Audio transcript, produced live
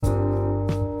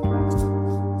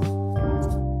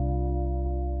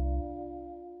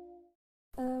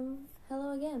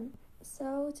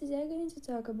today I'm going to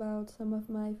talk about some of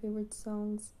my favorite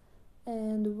songs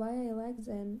and why I like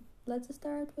them. Let's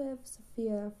start with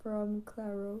Sophia from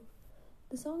Claro.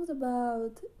 The song's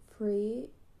about 3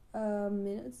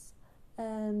 minutes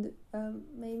and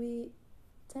maybe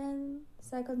 10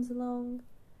 seconds long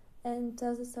and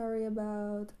tells a story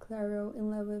about Claro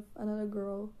in love with another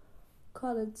girl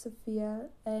called Sophia,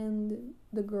 and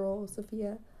the girl,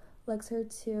 Sophia, likes her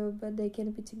too, but they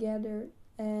can't be together,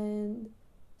 and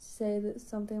say that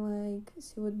something like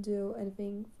she would do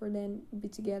anything for them to be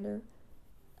together.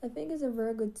 I think it's a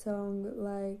very good song,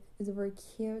 like it's very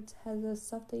cute, has a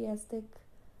soft aesthetic,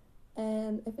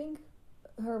 and I think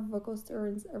her vocals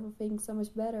turns everything so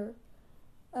much better.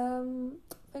 If I'm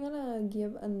gonna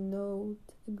give a note,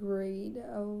 a grade,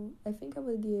 I think I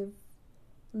would give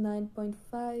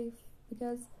 9.5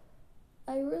 because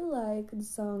I really like the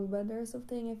song, but there's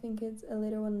something I think it's a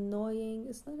little annoying.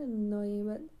 It's not annoying,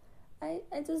 but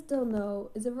I just don't know.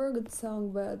 It's a very good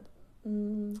song, but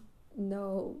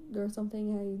no, there's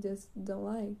something I just don't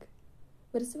like.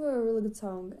 But it's still a really good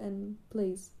song, and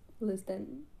please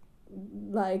listen.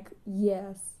 Like,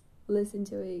 yes, listen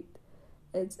to it.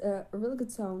 It's a really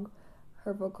good song.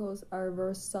 Her vocals are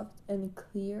very soft and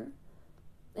clear,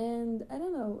 and I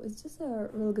don't know, it's just a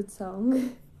really good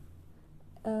song.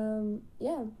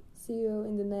 Yeah, see you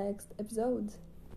in the next episode.